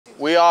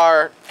We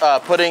are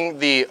putting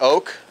the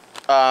oak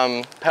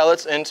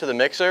pellets into the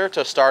mixer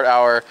to start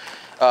our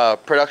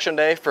production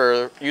day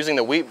for using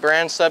the wheat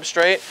bran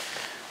substrate.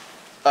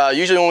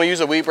 Usually when we use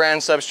a wheat bran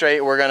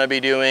substrate, we're going to be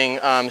doing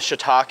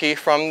shiitake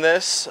from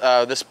this.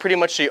 This is pretty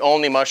much the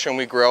only mushroom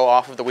we grow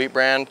off of the wheat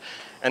bran.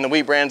 And the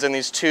wheat bran's in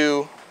these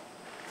 2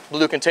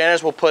 blue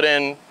containers. We'll put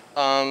in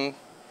probably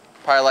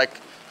like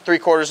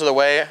 3/4 of the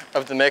way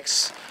of the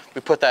mix.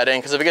 We put that in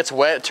because if it gets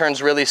wet, it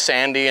turns really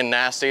sandy and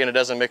nasty and it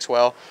doesn't mix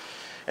well.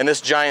 And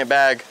this giant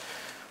bag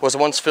was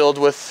once filled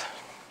with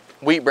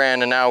wheat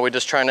bran, and now we're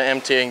just trying to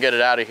empty it and get it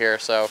out of here.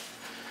 So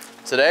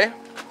today,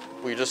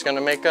 we're just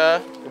gonna make a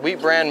wheat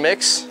bran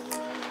mix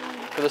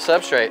for the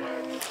substrate.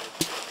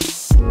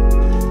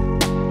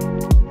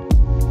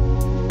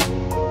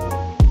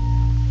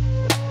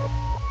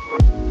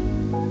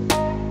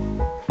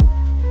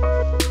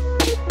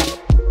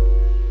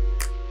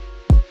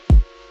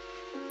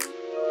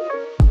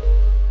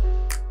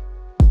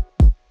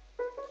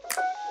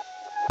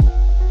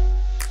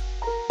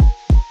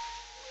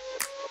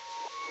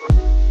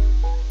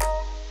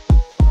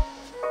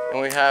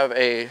 And we have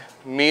a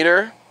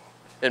meter.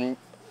 It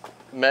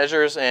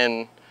measures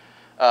in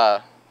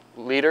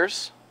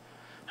liters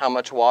how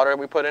much water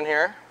we put in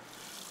here.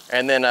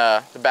 And then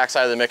the back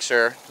side of the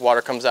mixer,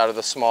 water comes out of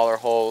the smaller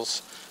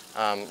holes.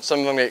 Some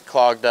of them get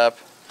clogged up,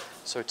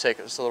 so we take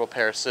just a little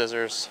pair of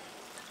scissors.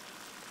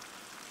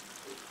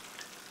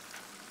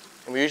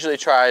 And we usually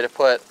try to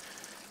put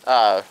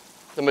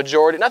the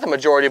majority, not the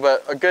majority,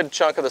 but a good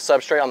chunk of the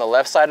substrate on the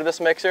left side of this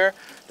mixer,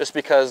 just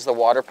because the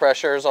water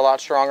pressure is a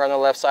lot stronger on the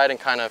left side and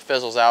kind of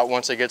fizzles out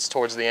once it gets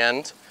towards the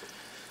end.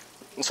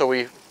 And so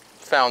we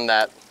found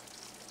that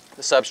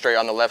the substrate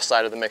on the left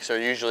side of the mixer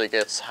usually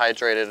gets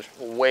hydrated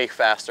way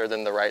faster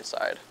than the right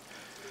side.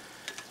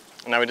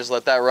 And now we just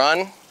let that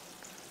run.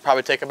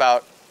 Probably take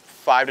about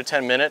 5 to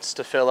 10 minutes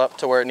to fill up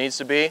to where it needs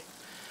to be. And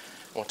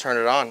we'll turn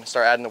it on and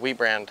start adding the wheat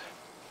bran.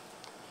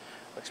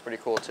 Looks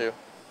pretty cool too.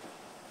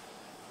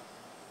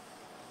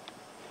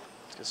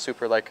 It's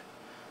super like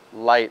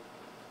light,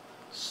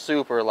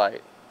 super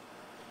light.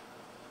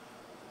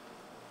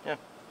 Yeah,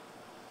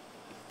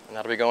 and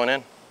that'll be going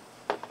in.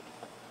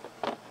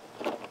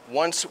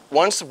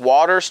 Once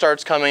water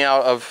starts coming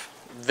out of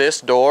this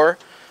door,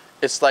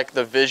 it's like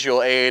the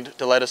visual aid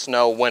to let us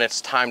know when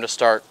it's time to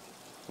start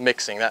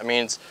mixing. That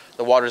means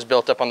the water's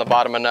built up on the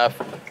bottom enough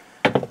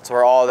to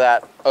where all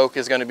that oak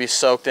is going to be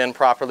soaked in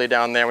properly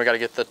down there. We got to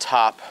get the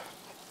top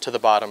to the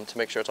bottom to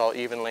make sure it's all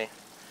evenly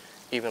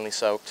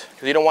soaked.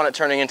 Because you don't want it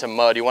turning into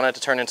mud. You want it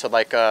to turn into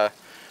like a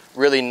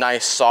really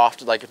nice,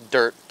 soft, like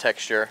dirt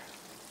texture.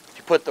 If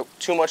you put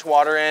too much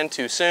water in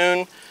too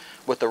soon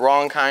with the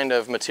wrong kind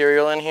of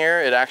material in here,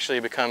 it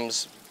actually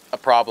becomes a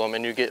problem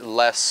and you get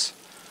less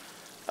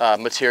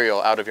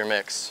material out of your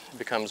mix. It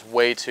becomes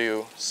way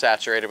too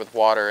saturated with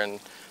water, and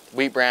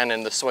wheat bran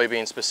and the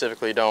soybeans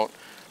specifically don't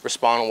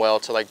respond well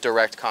to like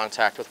direct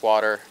contact with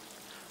water,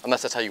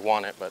 unless that's how you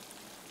want it. But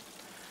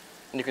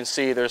and you can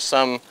see there's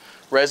some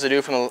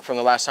residue from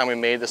the last time we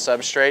made the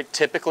substrate.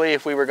 Typically,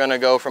 if we were going to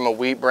go from a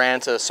wheat bran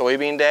to a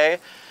soybean day,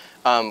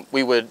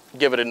 we would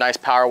give it a nice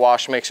power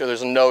wash, make sure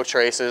there's no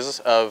traces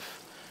of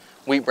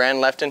wheat bran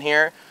left in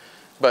here.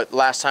 But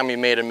last time we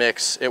made a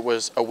mix, it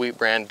was a wheat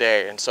bran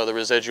day, and so the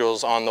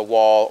residuals on the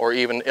wall or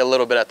even a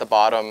little bit at the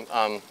bottom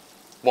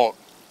won't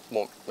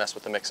mess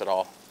with the mix at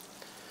all.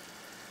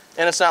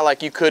 And it's not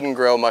like you couldn't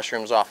grow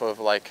mushrooms off of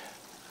like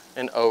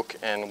an oak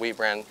and wheat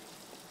bran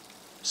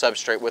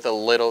substrate with a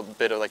little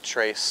bit of like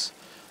trace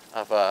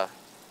of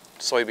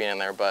soybean in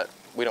there, but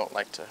we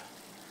like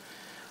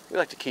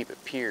to keep it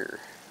pure.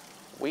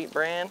 Wheat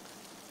bran,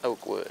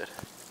 oak wood.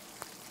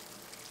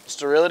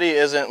 Sterility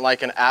isn't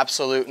like an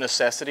absolute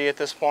necessity at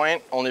this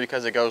point, only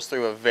because it goes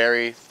through a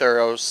very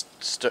thorough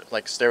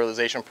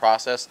sterilization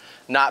process,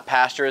 not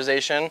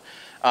pasteurization.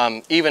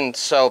 Even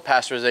so,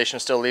 pasteurization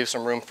still leaves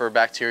some room for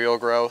bacterial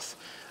growth,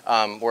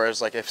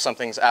 whereas like if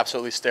something's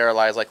absolutely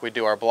sterilized like we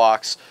do our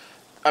blocks,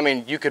 I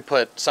mean, you could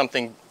put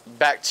something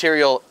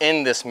bacterial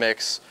in this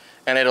mix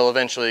and it'll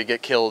eventually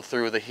get killed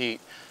through the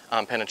heat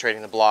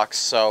penetrating the blocks.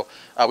 So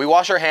we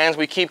wash our hands,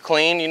 we keep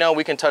clean. You know,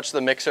 we can touch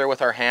the mixer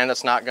with our hand.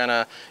 That's not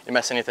gonna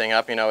mess anything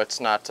up. You know, it's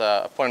not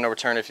a point of no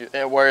return.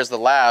 Whereas the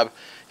lab,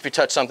 if you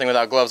touch something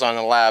without gloves on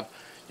in the lab,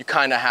 you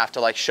kind of have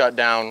to like shut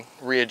down,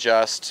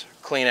 readjust,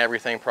 clean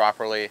everything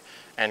properly,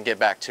 and get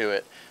back to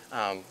it.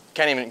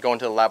 Can't even go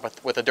into the lab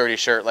with a dirty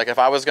shirt. Like if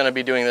I was gonna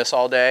be doing this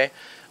all day,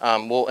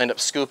 we'll end up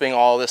scooping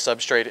all this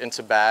substrate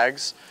into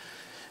bags.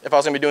 If I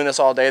was gonna be doing this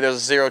all day, there's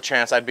zero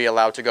chance I'd be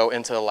allowed to go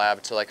into the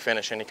lab to like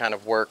finish any kind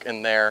of work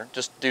in there,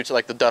 just due to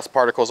like the dust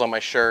particles on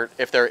my shirt.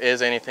 If there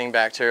is anything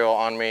bacterial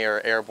on me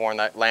or airborne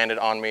that landed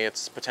on me,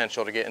 it's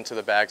potential to get into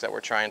the bags that we're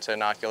trying to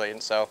inoculate.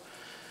 And so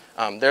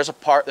there's a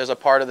part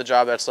of the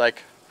job that's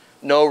like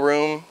no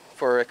room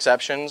for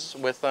exceptions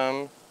with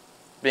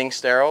being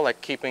sterile,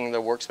 like keeping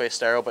the workspace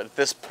sterile. But at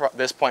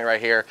this point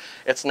right here,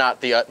 it's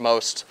not the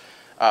utmost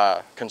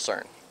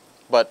concern.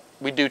 But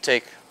we do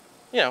take,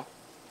 you know,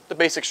 the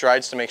basic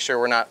strides to make sure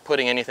we're not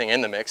putting anything in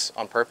the mix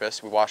on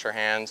purpose. We wash our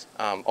hands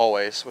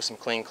always with some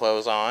clean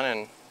clothes on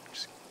and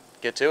just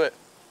get to it.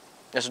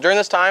 Yeah, so during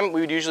this time,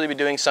 we would usually be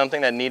doing something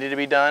that needed to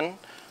be done,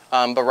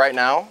 but right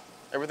now,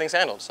 everything's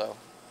handled. So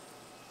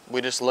we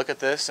just look at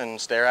this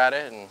and stare at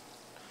it and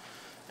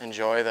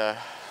enjoy the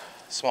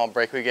small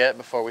break we get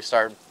before we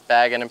start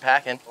bagging and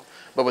packing.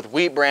 But with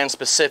wheat bran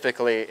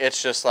specifically,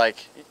 it's just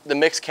like the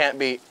mix can't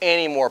be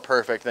any more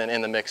perfect than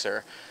in the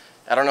mixer.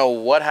 I don't know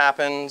what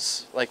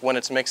happens like when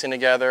it's mixing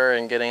together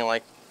and getting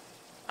like,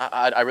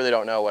 I really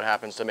don't know what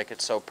happens to make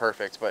it so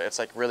perfect, but it's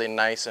like really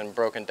nice and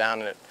broken down,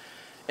 and it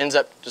ends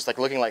up just like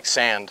looking like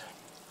sand,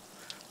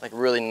 like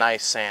really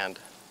nice sand.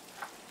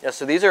 Yeah,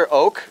 so these are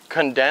oak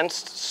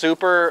condensed,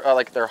 super,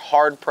 like they're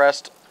hard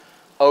pressed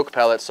oak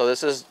pellets. So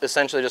this is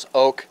essentially just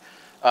oak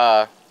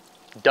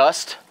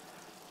dust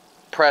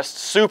pressed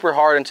super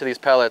hard into these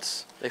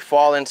pellets. They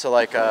fall into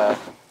like I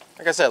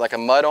said, like a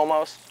mud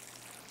almost.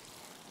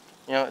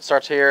 You know, it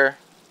starts here,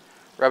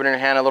 rub it in your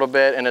hand a little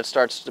bit, and it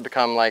starts to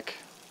become like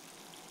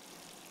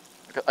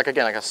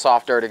again, like a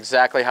soft dirt,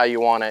 exactly how you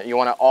want it. You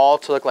want it all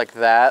to look like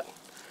that.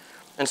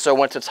 And so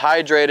once it's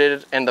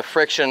hydrated and the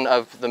friction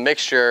of the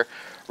mixture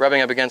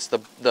rubbing up against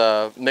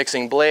the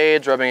mixing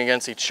blades, rubbing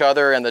against each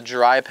other and the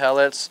dry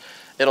pellets,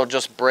 it'll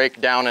just break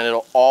down and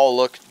it'll all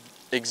look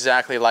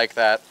exactly like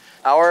that.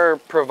 Our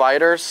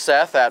provider,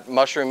 Seth at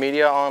Mushroom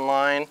Media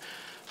Online,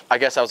 I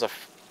guess that was a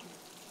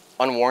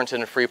unwarranted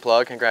and free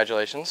plug,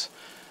 congratulations.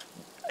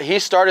 He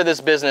started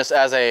this business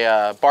as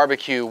a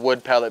barbecue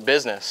wood pellet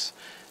business.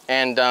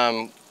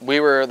 And we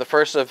were the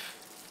first of,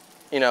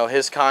 you know,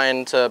 his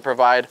kind to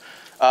provide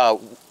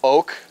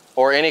oak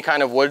or any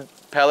kind of wood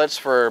pellets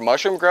for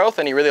mushroom growth.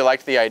 And he really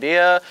liked the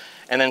idea,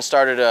 and then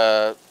started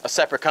a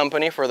separate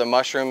company for the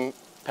mushroom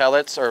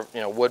pellets, or, you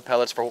know, wood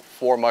pellets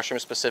for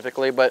mushrooms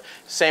specifically, but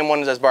same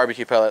ones as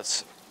barbecue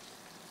pellets.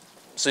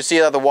 So you see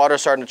that the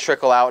water's starting to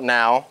trickle out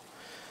now.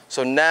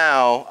 So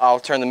now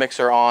I'll turn the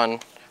mixer on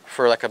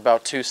for like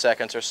about 2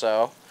 seconds or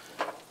so.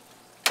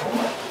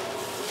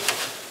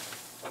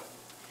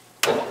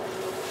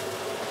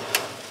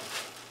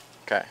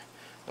 Okay,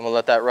 and we'll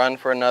let that run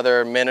for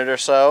another minute or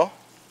so.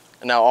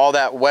 And now all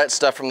that wet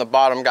stuff from the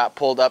bottom got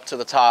pulled up to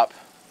the top.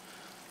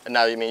 And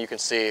now, you can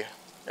see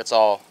it's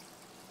all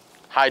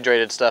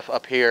hydrated stuff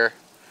up here.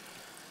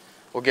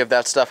 We'll give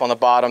that stuff on the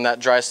bottom, that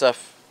dry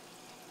stuff,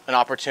 an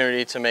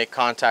opportunity to make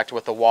contact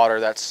with the water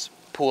that's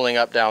pooling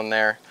up down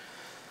there.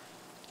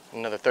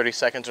 Another 30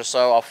 seconds or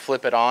so, I'll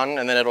flip it on,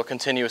 and then it'll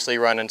continuously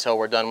run until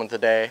we're done with the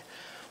day.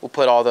 We'll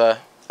put all the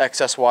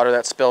excess water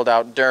that spilled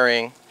out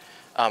during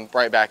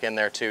right back in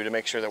there too, to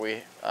make sure that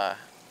we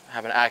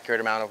have an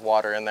accurate amount of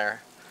water in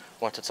there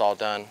once it's all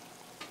done.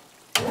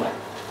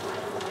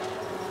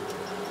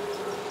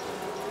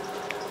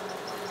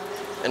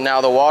 And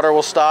now the water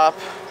will stop.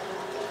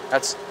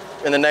 That's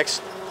in the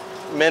next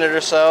minute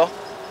or so.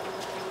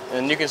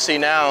 And you can see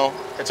now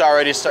it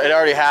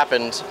already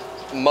happened.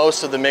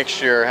 Most of the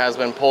mixture has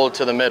been pulled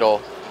to the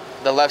middle.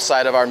 The left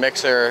side of our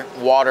mixer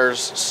waters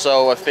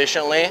so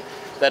efficiently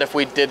that if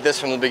we did this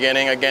from the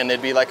beginning, again,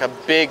 it'd be like a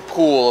big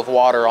pool of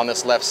water on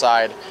this left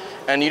side.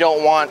 And you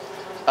don't want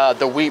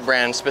the wheat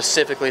bran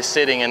specifically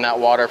sitting in that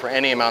water for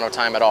any amount of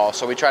time at all.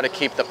 So we try to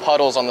keep the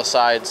puddles on the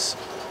sides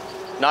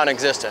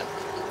non-existent.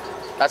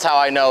 That's how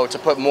I know to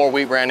put more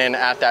wheat bran in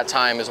at that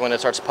time, is when it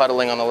starts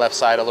puddling on the left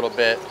side a little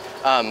bit.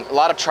 A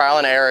lot of trial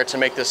and error to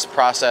make this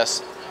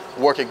process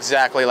work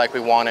exactly like we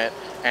want it,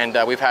 and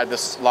we've had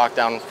this locked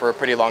down for a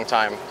pretty long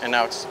time, and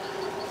now it's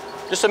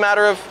just a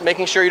matter of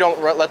making sure you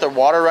don't let the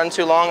water run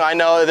too long. I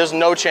know there's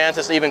no chance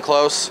it's even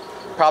close,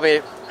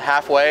 probably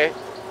halfway.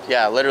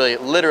 Yeah,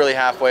 literally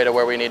halfway to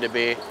where we need to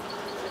be.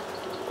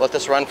 Let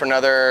this run for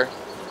another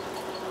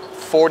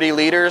 40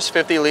 liters,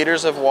 50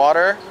 liters of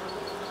water,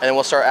 and then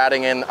we'll start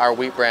adding in our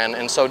wheat bran.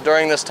 And so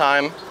during this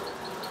time,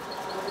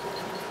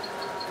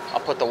 I'll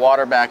put the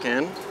water back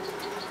in.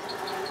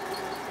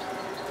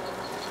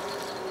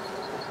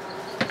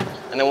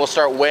 And then we'll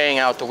start weighing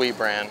out the wheat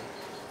bran.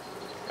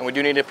 And we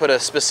do need to put a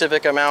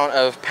specific amount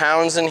of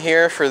pounds in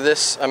here for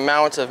this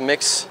amount of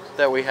mix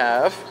that we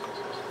have.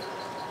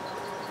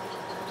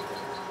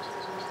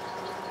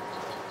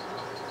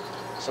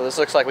 So this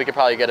looks like we could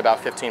probably get about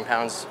 15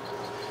 pounds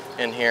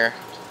in here.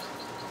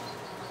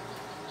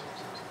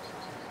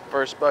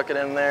 First bucket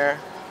in there.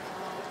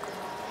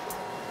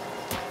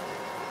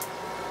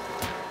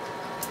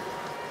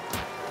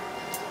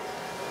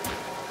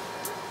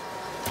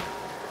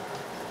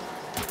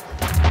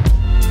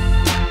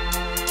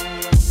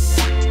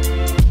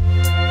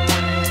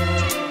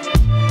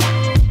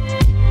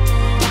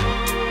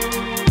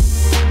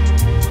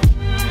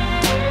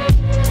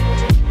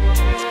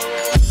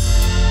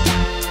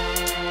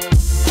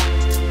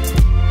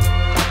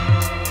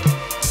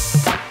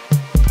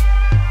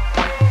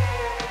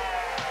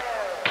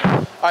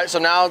 All right, so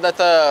now that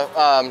the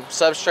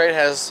substrate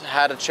has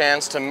had a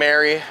chance to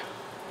marry,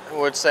 I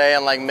would say,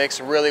 and like mix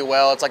really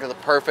well, it's like the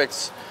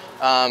perfect,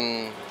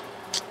 I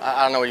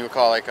don't know what you would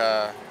call it,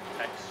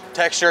 like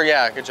texture.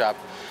 Yeah, good job.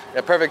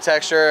 Yeah, perfect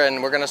texture,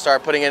 and we're gonna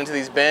start putting it into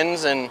these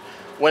bins, and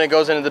When it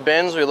goes into the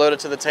bins, we load it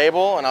to the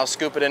table and I'll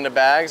scoop it into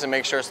bags and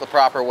make sure it's the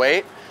proper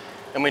weight.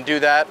 And we do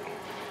that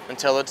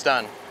until it's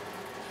done.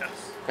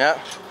 Yes. Yeah.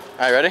 All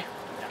right, ready?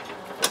 Yeah.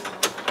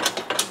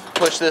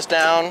 Push this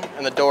down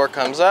and the door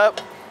comes up.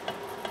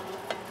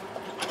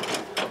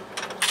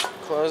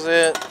 Close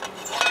it,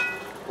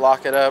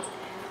 lock it up.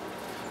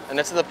 And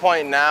it's to the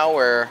point now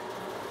where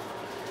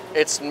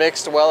it's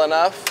mixed well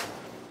enough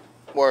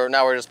where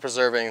now we're just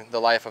preserving the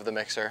life of the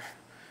mixer.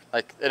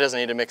 Like, it doesn't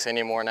need to mix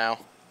anymore now.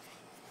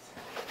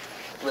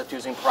 Lift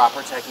using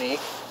proper technique.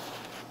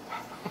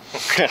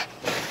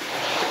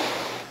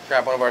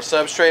 Grab one of our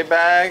substrate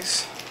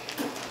bags.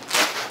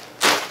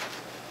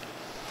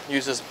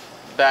 Use this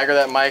bagger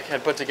that Mike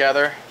had put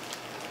together.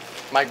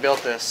 Mike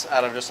built this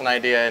out of just an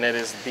idea, and it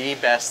is the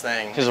best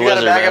thing. He's if you got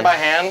to bag it by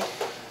hand,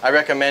 I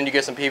recommend you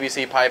get some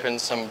PVC pipe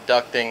and some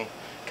ducting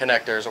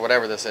connectors or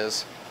whatever this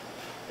is.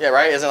 Yeah,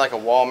 right? Isn't it like a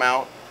wall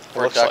mount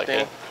for Looks ducting? like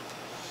it.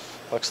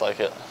 Looks like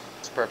it.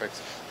 It's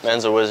perfect.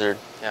 Man's a wizard.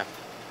 Yeah.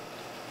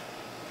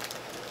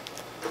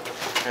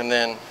 And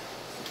then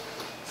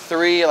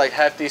 3 like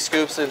hefty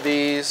scoops of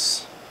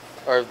these,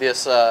 or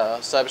this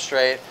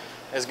substrate,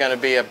 is going to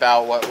be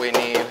about what we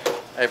need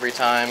every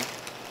time.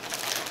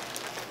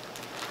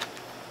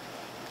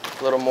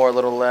 A little more, a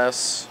little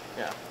less.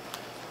 Yeah,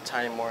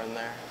 tiny more in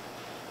there.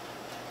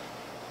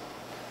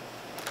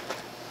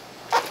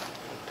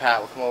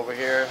 Pat will come over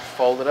here,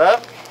 fold it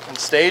up, and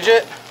stage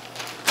it.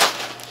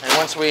 And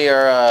once we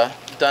are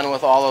done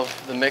with all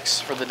of the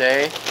mix for the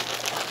day,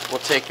 we'll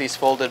take these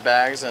folded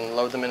bags and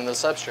load them into the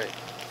substrate,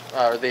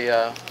 or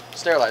the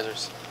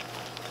sterilizers.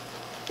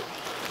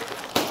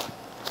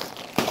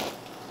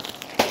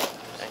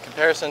 In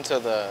comparison to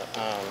the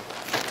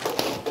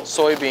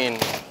soybean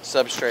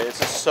substrate, it's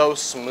just so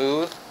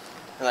smooth,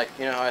 and like,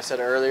 you know how I said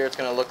earlier, it's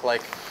gonna look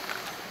like,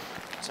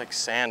 it's like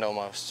sand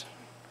almost.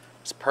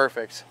 It's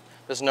perfect.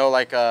 There's no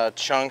like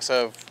chunks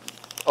of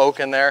oak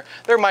in there.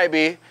 There might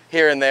be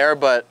here and there,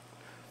 but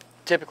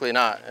typically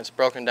not. It's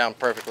broken down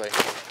perfectly.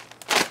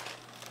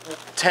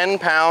 10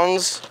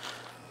 pounds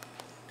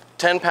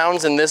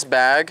in this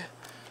bag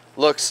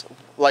looks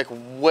like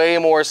way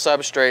more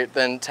substrate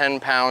than 10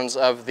 pounds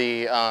of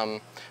the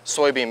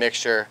soybean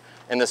mixture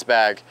in this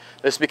bag.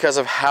 This is because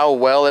of how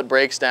well it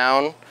breaks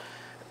down.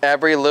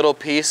 Every little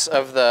piece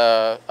of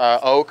the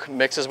oak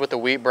mixes with the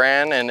wheat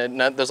bran, and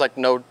there's like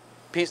no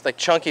piece, like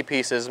chunky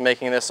pieces,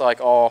 making this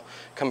like all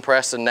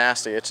compressed and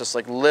nasty. It's just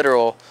like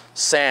literal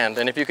sand.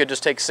 And if you could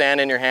just take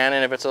sand in your hand,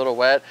 and if it's a little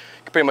wet,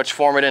 you can pretty much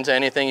form it into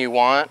anything you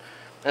want.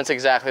 And it's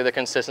exactly the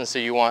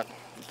consistency you want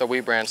the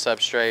wheat bran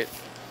substrate.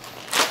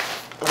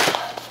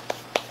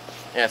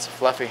 Yeah, it's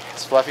fluffy.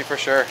 It's fluffy for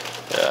sure.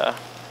 Yeah.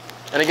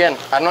 And again,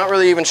 I'm not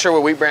really even sure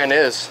what wheat bran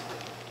is,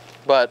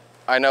 but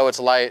I know it's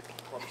light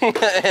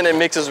and it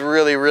mixes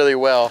really, really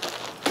well,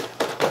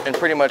 and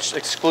pretty much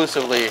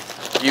exclusively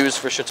used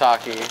for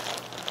shiitake.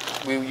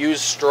 We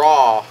used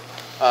straw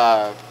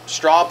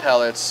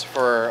pellets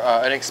for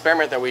an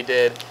experiment that we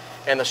did,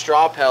 and the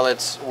straw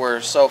pellets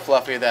were so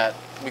fluffy that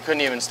we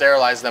couldn't even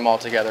sterilize them all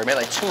together. We made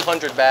like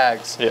 200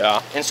 bags.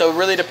 Yeah. And so it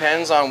really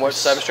depends on what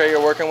substrate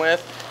you're working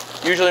with.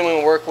 Usually when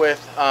we work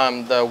with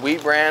the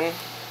wheat bran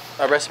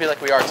recipe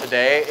like we are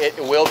today, it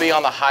will be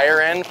on the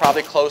higher end,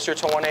 probably closer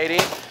to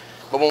 180.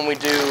 But when we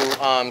do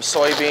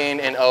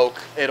soybean and oak,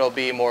 it'll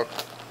be more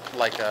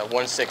like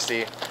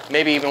 160,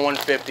 maybe even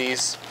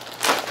 150s.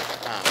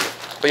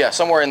 But yeah,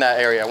 somewhere in that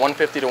area,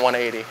 150 to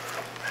 180.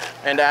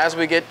 And as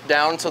we get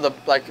down to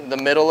the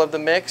middle of the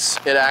mix,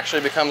 it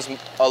actually becomes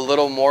a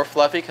little more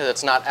fluffy because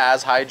it's not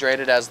as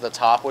hydrated as the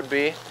top would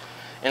be.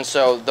 And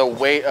so the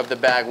weight of the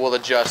bag will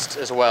adjust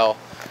as well.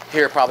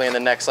 Here, probably in the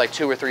next like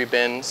 2 or 3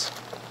 bins,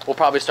 we'll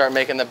probably start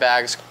making the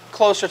bags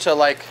closer to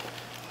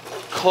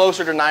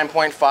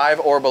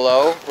 9.5 or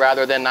below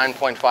rather than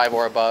 9.5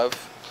 or above.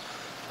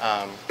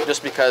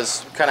 Just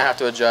because you kind of have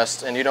to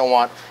adjust, and you don't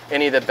want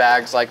any of the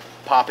bags like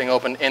popping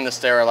open in the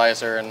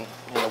sterilizer. And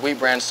you know, wheat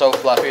bran's so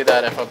fluffy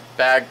that if a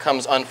bag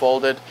comes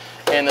unfolded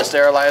in the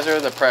sterilizer,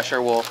 the pressure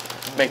will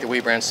make the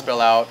wheat bran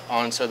spill out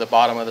onto the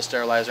bottom of the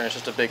sterilizer, and it's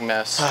just a big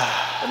mess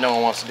that no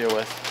one wants to deal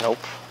with. Nope.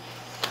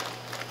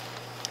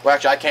 Well,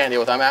 actually, I can't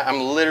deal with it.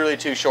 I'm literally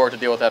too short to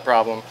deal with that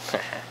problem.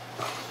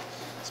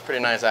 It's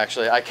pretty nice,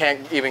 actually. I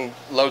can't even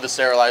load the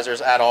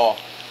sterilizers at all.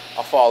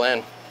 I'll fall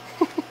in.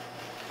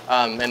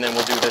 And then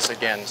we'll do this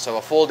again. So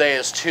a full day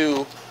is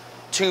two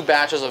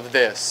batches of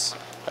this.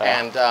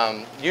 And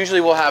usually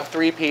we'll have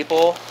 3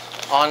 people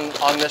on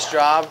this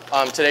job.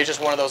 Today's just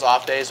one of those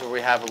off days where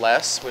we have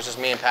less, which is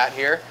me and Pat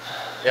here.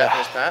 Yeah,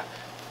 there's Pat.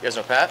 You guys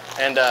know Pat.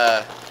 And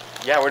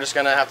yeah, we're just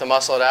gonna have to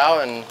muscle it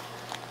out and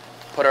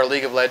put our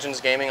League of Legends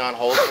gaming on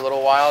hold for a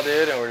little while,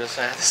 dude. And we're just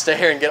gonna have to stay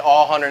here and get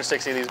all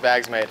 160 of these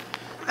bags made.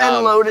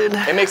 And loaded.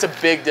 It makes a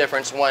big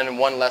difference when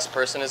one less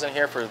person isn't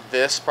here for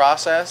this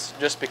process,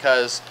 just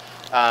because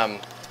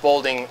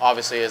folding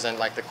obviously isn't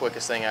like the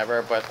quickest thing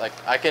ever, but like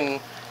I can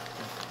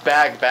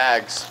bag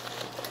bags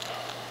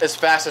as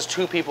fast as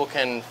 2 people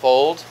can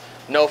fold,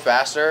 no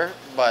faster.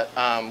 But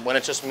when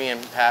it's just me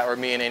and Pat, or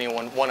me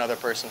and one other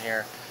person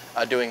here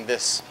doing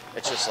this,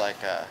 it's just like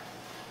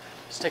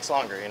Just takes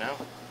longer, you know?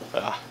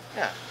 Yeah.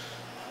 Yeah.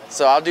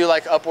 So I'll do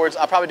like upwards,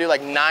 I'll probably do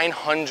like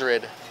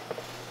 900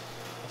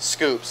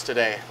 scoops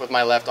today with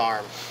my left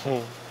arm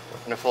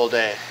in a full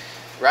day.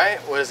 Right?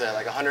 What is that?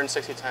 Like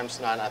 160 times,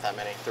 no, not that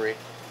many, 3.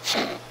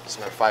 Just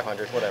about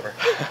 500, whatever.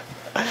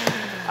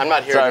 I'm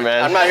not here.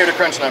 I'm not here to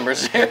crunch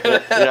numbers. You're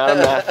not a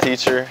math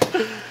teacher.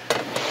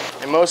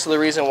 And most of the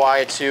reason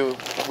why too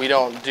we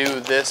don't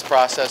do this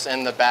process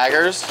in the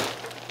baggers,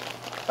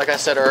 like I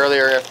said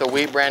earlier, if the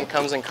wheat bran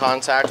comes in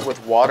contact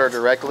with water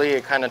directly,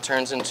 it kind of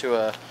turns into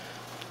a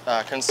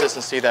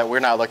consistency that we're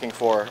not looking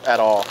for at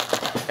all,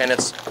 and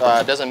it's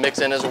doesn't mix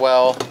in as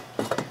well.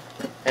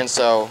 And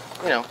so,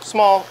 you know,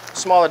 small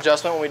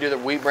adjustment when we do the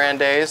wheat bran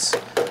days.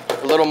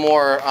 A little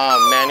more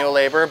manual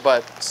labor,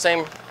 but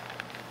same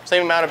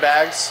amount of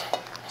bags,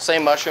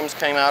 same mushrooms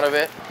came out of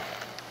it.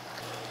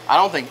 I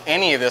don't think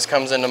any of this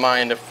comes into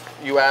mind if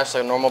you ask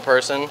a normal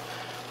person,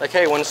 like,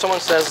 hey, when someone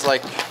says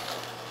like,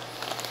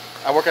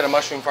 I work at a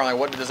mushroom farm, like,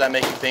 what does that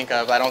make you think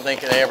of? I don't think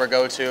they ever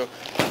go to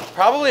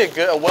probably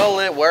a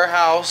well-lit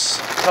warehouse,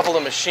 a couple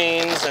of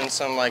machines, and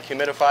some like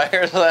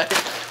humidifiers. Like,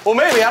 well,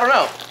 maybe, I don't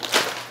know.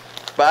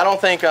 But I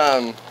don't think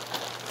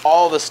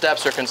all the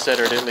steps are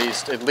considered. At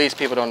least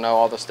people don't know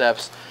all the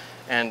steps,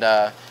 and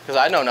because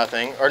I know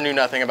nothing or knew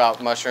nothing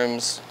about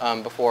mushrooms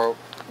before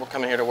we're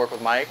coming here to work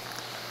with Mike,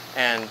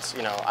 and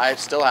you know, I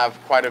still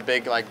have quite a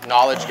big like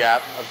knowledge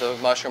gap of the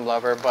mushroom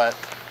lover, but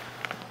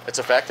it's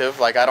effective.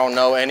 Like, I don't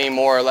know any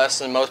more or less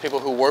than most people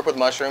who work with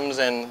mushrooms,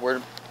 and we're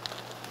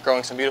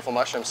growing some beautiful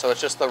mushrooms. So it's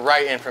just the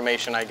right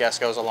information, I guess,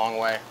 goes a long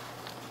way,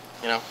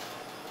 you know.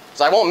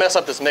 So I won't mess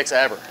up this mix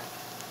ever.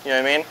 You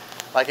know what I mean?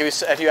 Like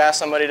if you ask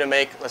somebody to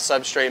make a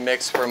substrate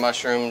mix for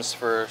mushrooms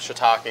for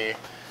shiitake,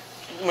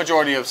 the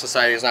majority of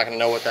society is not going to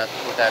know what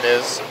that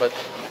is. But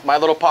my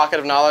little pocket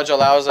of knowledge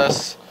allows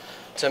us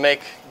to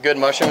make good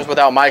mushrooms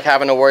without Mike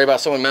having to worry about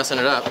someone messing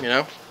it up, you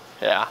know?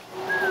 Yeah.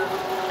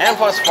 And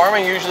plus,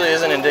 farming usually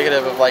isn't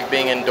indicative of like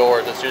being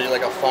indoors. It's usually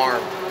like a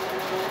farm,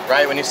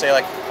 right? When you say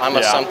like I'm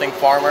a something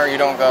farmer, you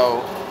don't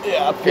go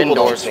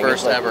indoors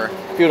first ever.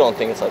 People don't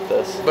think it's like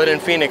this. But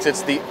in Phoenix,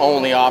 it's the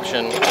only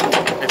option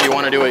if you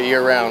want to do it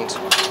year round.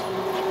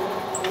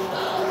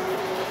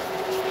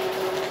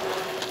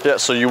 Yeah,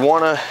 so you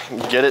want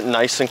to get it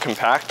nice and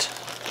compact.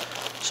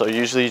 So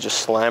usually you just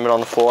slam it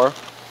on the floor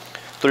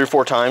 3 or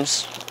 4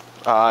 times.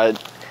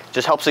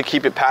 Just helps it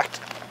keep it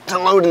packed to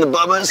load in the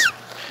bubbas.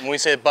 When we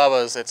say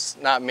Bubba's, it's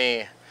not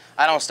me.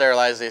 I don't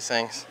sterilize these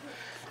things.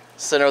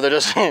 Sitting over there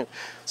just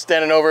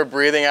standing over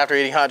breathing after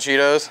eating hot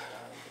Cheetos.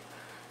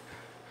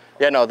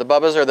 Yeah, no, the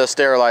Bubbas are the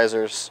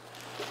sterilizers.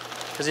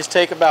 Because these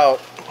take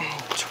about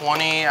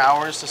 20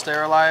 hours to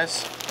sterilize.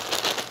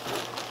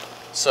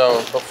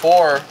 So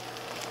before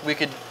we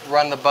could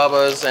run the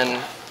Bubbas and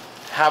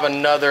have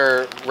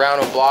another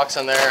round of blocks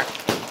in there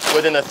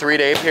within a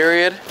 3-day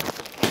period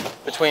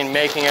between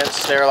making it,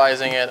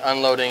 sterilizing it,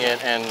 unloading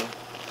it, and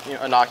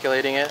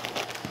inoculating it.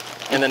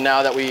 And then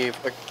now that we've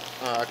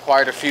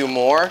acquired a few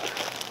more,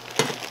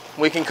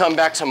 we can come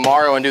back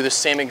tomorrow and do the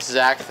same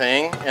exact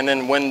thing. And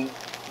then when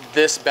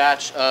this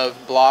batch of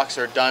blocks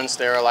are done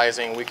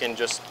sterilizing, we can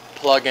just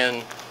plug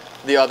in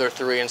the other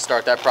 3 and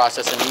start that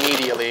process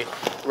immediately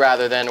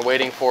rather than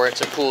waiting for it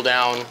to cool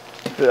down.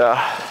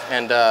 Yeah.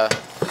 And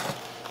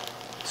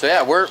so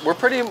yeah,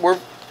 we're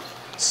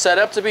set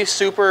up to be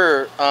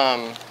super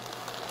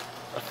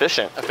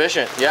efficient.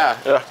 Efficient, yeah.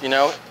 Yeah. You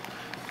know,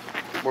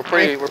 we're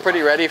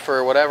pretty ready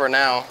for whatever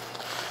now.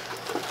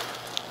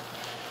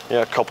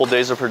 Yeah, a couple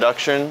days of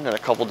production and a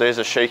couple days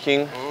of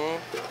shaking,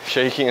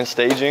 shaking and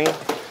staging.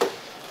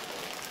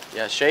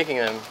 Yeah, shaking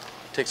them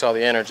takes all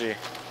the energy.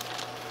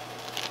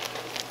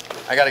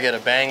 I gotta get a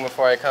bang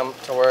before I come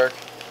to work.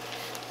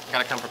 I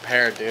gotta come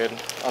prepared, dude,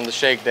 on the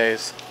shake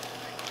days.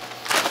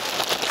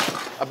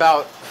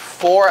 About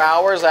 4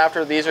 hours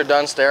after these are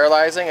done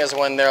sterilizing is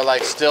when they're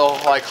like still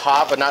like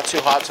hot, but not too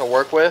hot to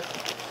work with.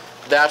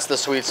 That's the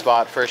sweet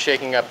spot for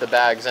shaking up the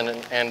bags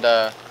and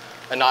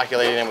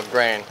inoculating them with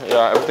grain.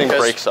 Yeah, everything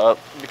breaks up.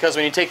 Because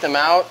when you take them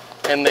out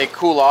and they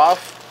cool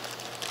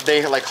off,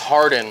 they like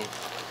harden,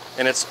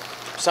 and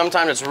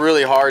sometimes it's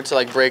really hard to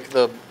like break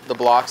the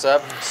blocks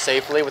up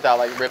safely without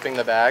like ripping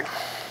the bag.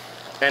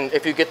 And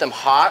if you get them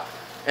hot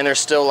and they're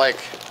still like,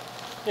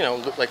 you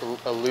know, like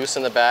loose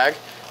in the bag,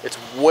 it's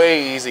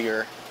way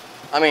easier.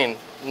 I mean,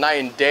 night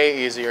and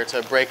day easier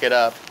to break it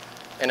up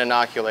and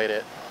inoculate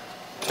it.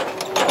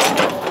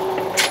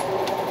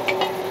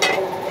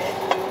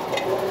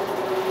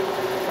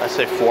 I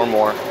say 4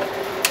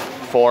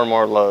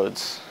 more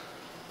loads.